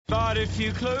But if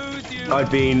you close your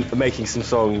I'd been making some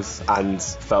songs and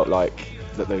felt like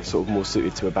that they were sort of more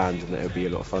suited to a band and that it would be a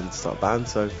lot of fun to start a band.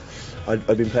 So I'd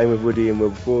been playing with Woody and Will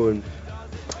before, and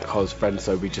Carl's friends,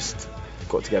 so we just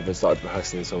got together and started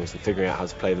rehearsing the songs and figuring out how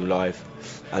to play them live.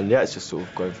 And yeah, it's just sort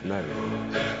of grown from there.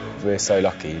 We're so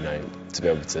lucky, you know, to be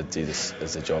able to do this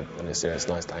as a job, and it's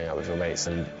nice to hang out with your mates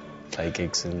and play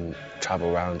gigs and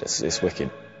travel around. It's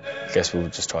wicked. I guess we'll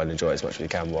just try and enjoy it as much as we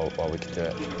can while we can do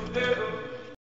it.